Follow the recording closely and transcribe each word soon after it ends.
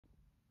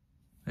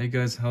Hey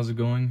guys, how's it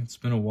going? It's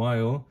been a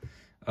while.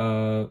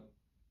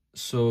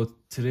 So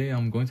today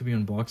I'm going to be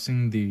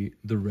unboxing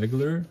the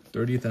regular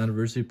 30th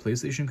anniversary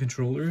PlayStation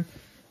controller.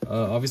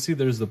 Obviously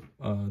there's the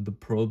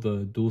Pro,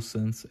 the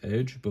DualSense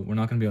Edge, but we're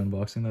not going to be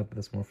unboxing that.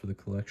 That's more for the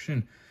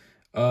collection.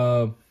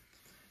 The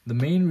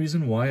main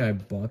reason why I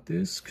bought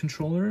this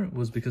controller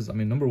was because, I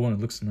mean, number one,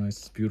 it looks nice,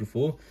 it's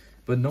beautiful.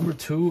 But number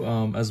two,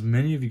 as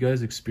many of you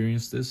guys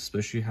experienced this,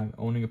 especially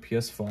owning a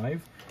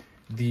PS5,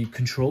 the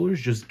controllers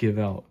just give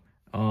out.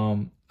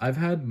 I've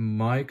had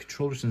my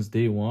controller since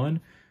day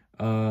one.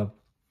 Whenever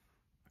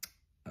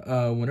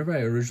I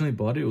originally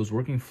bought it, it was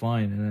working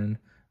fine, and then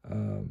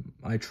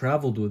I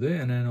traveled with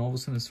it, and then all of a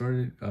sudden it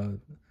started,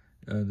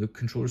 the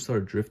controller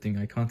started drifting.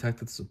 I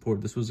contacted support.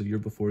 This was a year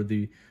before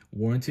the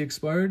warranty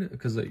expired,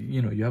 because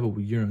you know, you have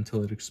a year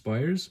until it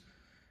expires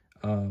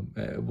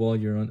while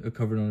you're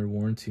covered under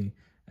warranty.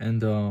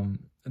 And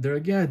they're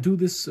like, yeah, do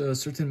this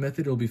certain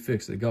method, it'll be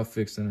fixed. It got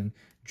fixed, and then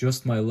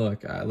just my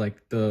luck,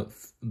 like the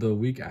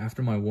week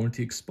after my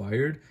warranty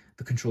expired,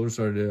 the controller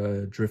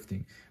started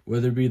drifting,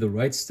 whether it be the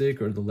right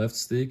stick or the left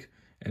stick,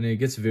 and it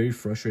gets very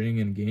frustrating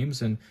in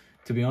games. And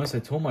to be honest, I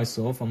told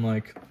myself, I'm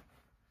like,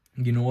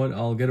 you know what,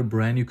 I'll get a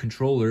brand new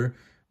controller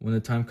when the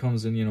time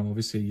comes. And you know,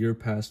 obviously a year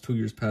passed, 2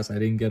 years passed, I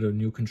didn't get a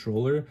new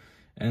controller,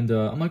 and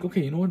I'm like,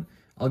 okay, you know what,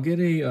 I'll get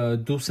a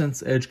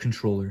DualSense Edge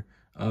controller.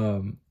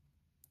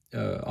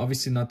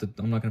 Obviously not that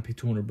I'm not gonna pay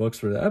 $200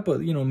 for that,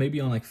 but you know,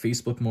 maybe on like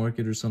Facebook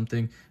Market or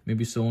something,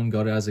 maybe someone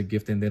got it as a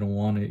gift and they don't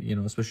want it, you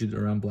know, especially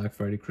around Black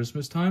Friday,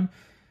 Christmas time.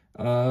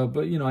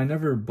 But you know, I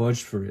never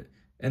budged for it.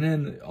 And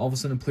then all of a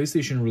sudden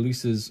PlayStation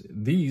releases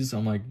these.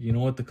 I'm like, you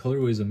know what, the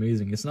colorway is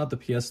amazing. It's not the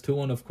PS2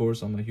 one, of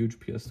course. I'm a huge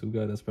PS2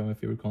 guy. That's probably my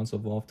favorite console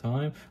of all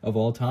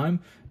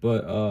time.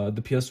 But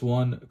the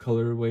PS1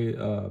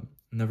 colorway,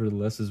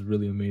 nevertheless, is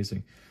really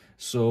amazing.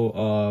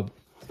 So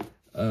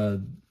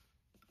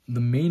the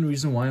main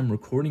reason why I'm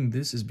recording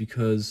this is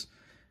because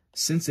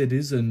since it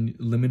is a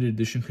limited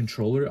edition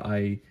controller,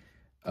 I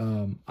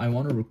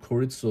want to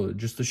record it, so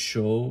just to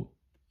show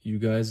you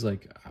guys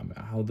like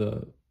how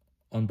the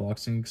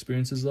unboxing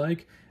experience is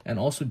like, and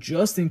also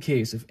just in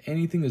case if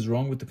anything is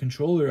wrong with the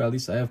controller, at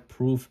least I have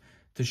proof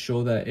to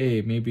show that,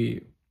 hey,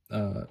 maybe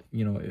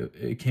you know,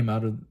 it came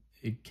out of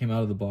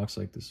the box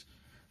like this.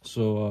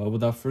 So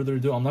without further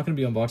ado, I'm not going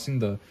to be unboxing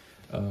the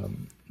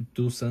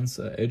DualSense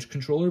Edge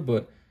controller,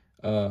 but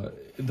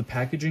the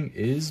packaging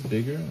is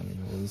bigger. Let me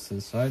move this to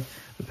the side.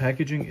 The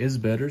packaging is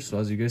better, so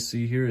as you guys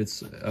see here,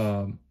 it's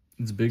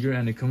bigger,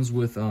 and it comes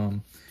with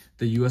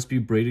the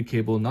USB braided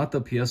cable, not the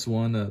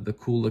PS1, the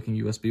cool looking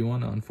USB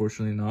one.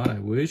 Unfortunately not, I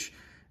wish.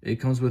 It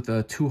comes with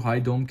 2 high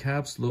dome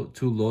caps, 2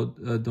 low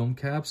dome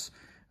caps,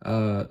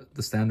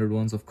 the standard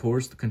ones, of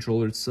course. The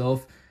controller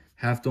itself,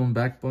 half dome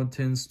back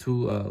buttons,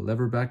 2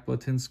 lever back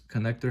buttons,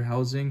 connector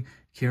housing,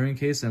 carrying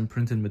case, and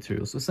printed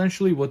materials. So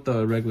essentially what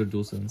the regular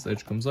DualSense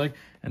Edge comes like,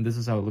 and this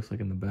is how it looks like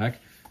in the back.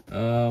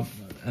 And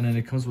then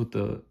it comes with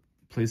the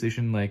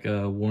PlayStation like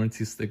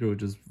warranty sticker,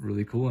 which is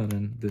really cool. And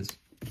then this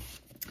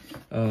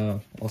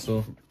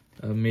also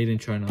made in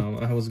China.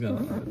 I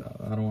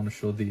don't want to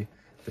show the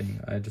thing.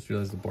 I just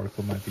realized the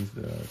barcode might be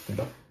the thing.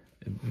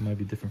 It might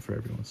be different for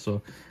everyone.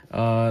 So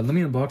let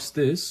me unbox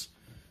this.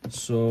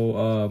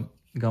 So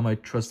got my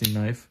trusty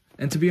knife,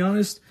 and to be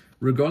honest,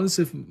 regardless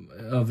if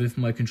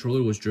my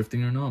controller was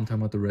drifting or not, I'm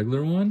talking about the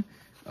regular one,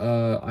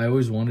 I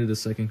always wanted a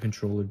second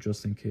controller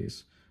just in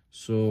case.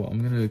 So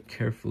I'm gonna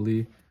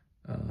carefully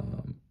I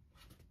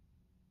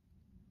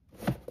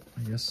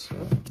guess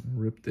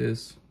rip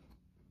this.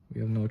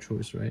 We have no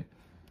choice, right?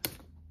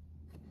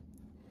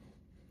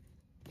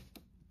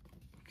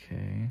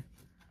 Okay,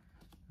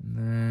 and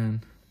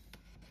then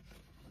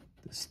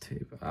this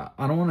tape.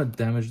 I don't want to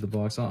damage the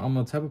box. I'm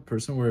a type of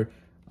person where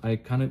I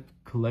kind of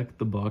collect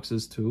the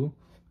boxes too.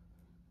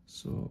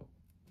 So,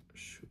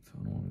 shoot, I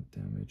don't want to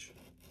damage.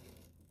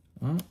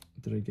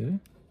 Did I get it?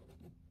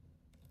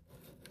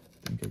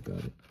 I think I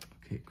got it.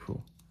 Okay,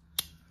 cool.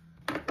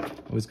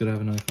 Always gotta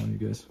have a knife on you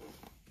guys.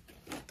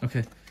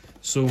 Okay,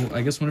 so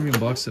I guess whenever you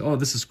unbox it, oh,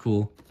 this is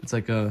cool. It's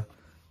like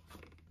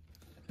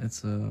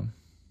it's a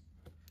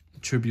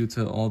tribute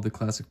to all the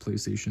classic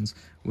PlayStations,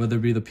 whether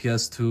it be the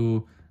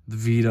PS2, the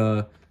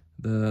Vita,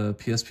 the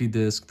PSP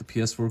disc, the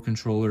PS4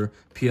 controller,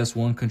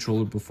 PS1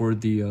 controller before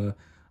the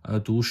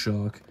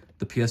DualShock,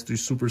 the PS3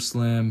 Super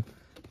Slim,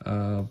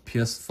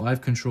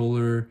 PS5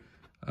 controller.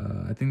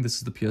 I think this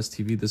is the PS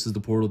TV. This is the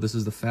Portal. This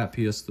is the fat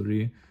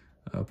PS3.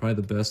 Probably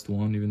the best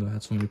one, even though it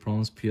had so many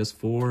problems.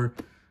 PS4.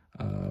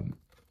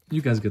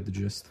 You guys get the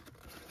gist.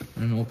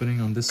 And opening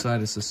on this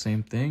side is the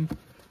same thing.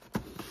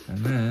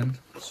 And then,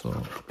 so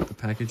the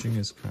packaging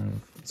is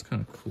kind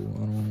of cool. I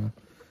don't want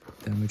to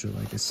damage it,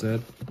 like I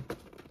said.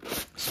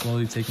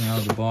 Slowly taking out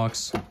of the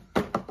box.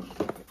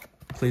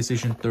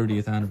 PlayStation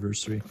 30th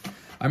anniversary.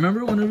 I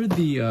remember whenever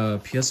the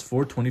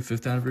PS4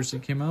 25th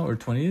anniversary came out, or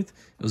 20th,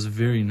 it was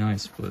very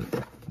nice. But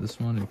this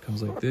one, it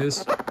comes like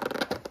this.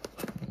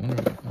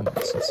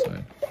 What's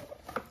inside?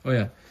 Oh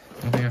yeah,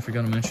 one thing I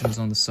forgot to mention is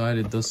on the side,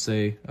 it does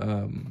say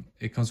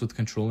it comes with the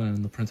controller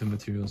and the printed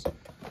materials.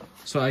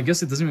 So I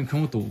guess it doesn't even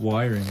come with the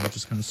wiring, which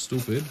is kind of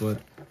stupid, but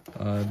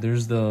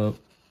there's the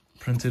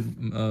printed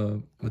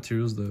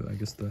materials, I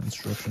guess the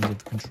instructions of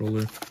the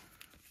controller.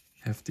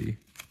 Hefty.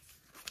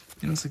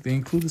 You know, it's like they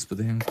include this, but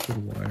they include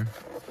a wire.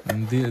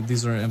 And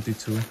these are empty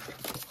too,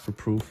 for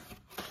proof.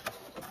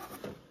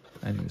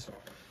 Anyways,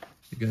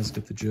 you guys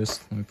get the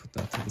gist. Let me put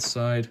that to the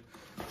side.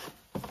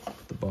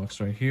 Put the box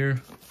right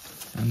here.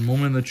 And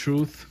moment of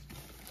truth,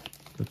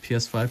 the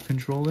PS5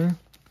 controller.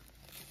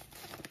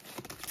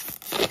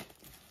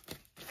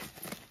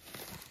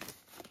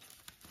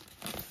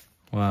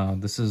 Wow,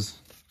 this is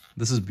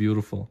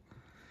beautiful.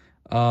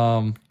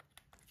 To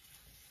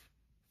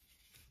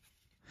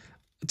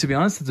be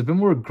honest, it's a bit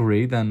more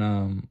gray than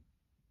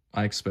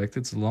I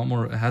expected. It's a lot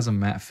more, it has a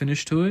matte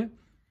finish to it,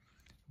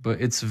 but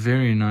it's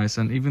very nice.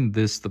 And even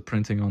this, the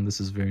printing on this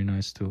is very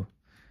nice too.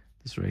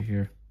 This right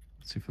here,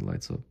 let's see if it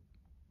lights up.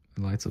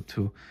 It lights up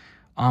too.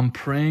 I'm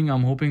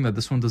hoping that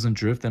this one doesn't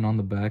drift. And on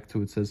the back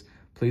too, it says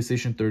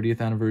PlayStation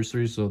 30th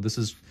anniversary. So this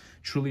is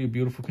truly a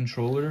beautiful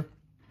controller.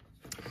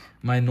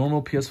 My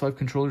normal PS5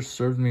 controller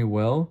served me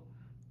well,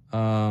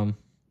 but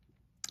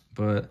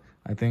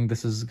I think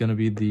this is gonna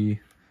be the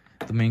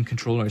main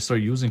controller I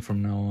start using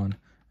from now on.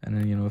 And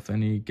then, you know, if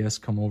any guests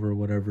come over or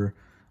whatever,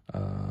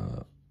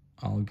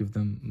 I'll give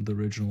them the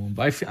original one.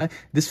 But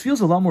this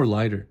feels a lot more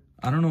lighter.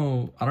 I don't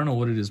know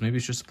what it is. Maybe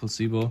it's just a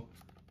placebo.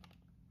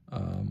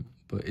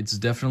 But it's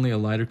definitely a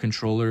lighter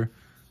controller.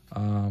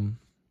 You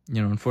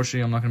know,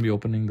 unfortunately, I'm not gonna be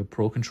opening the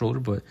Pro controller,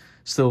 but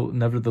still,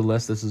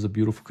 nevertheless, this is a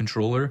beautiful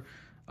controller.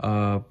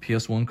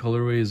 PS1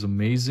 colorway is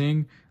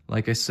amazing.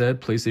 Like I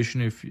said,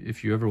 PlayStation,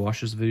 if you ever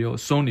watch this video,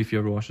 Sony, if you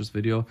ever watch this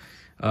video,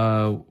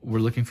 we're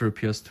looking for a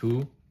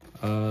PS2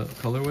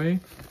 colorway,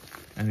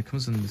 and it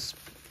comes in this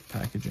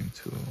packaging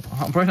too.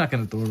 I'm probably not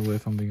gonna throw it away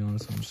if I'm being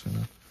honest. I'm just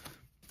gonna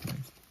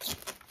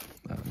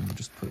let me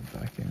just put it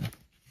back in.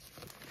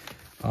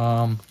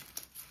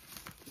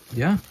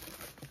 Yeah.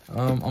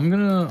 I'm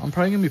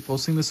probably gonna be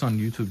posting this on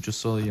YouTube just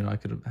so, you know, I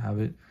could have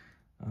it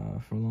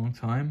for a long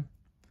time.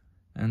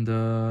 And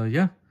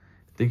yeah,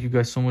 thank you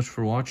guys so much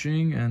for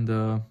watching,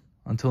 and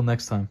until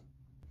next time.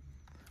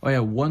 Oh yeah,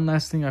 one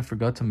last thing I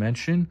forgot to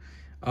mention.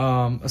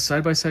 A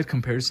side-by-side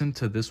comparison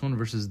to this one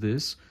versus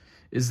this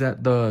is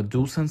that the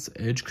DualSense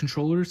Edge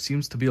controller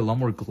seems to be a lot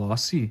more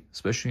glossy,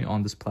 especially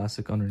on this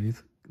plastic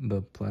underneath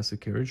the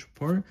plastic carriage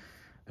part.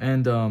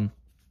 And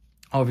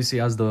obviously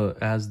as the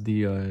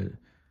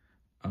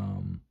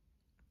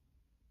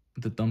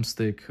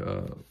thumbstick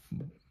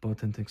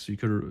button thing, so you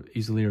could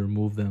easily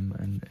remove them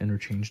and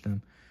interchange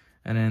them.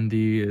 And then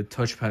the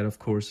touchpad, of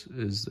course,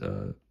 is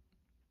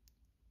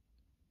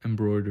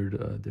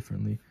embroidered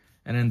differently.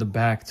 And then the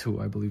back too,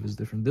 I believe, is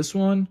different. This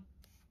one,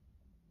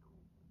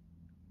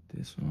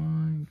 give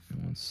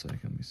me 1 second,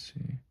 let me see.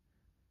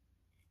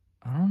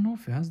 I don't know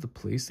if it has the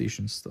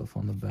PlayStation stuff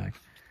on the back,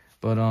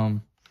 but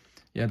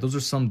yeah, those are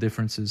some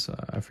differences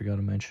I forgot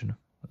to mention.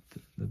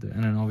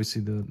 And then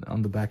obviously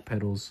on the back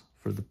pedals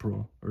for the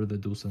Pro or the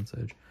DualSense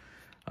Edge.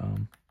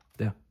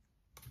 Yeah.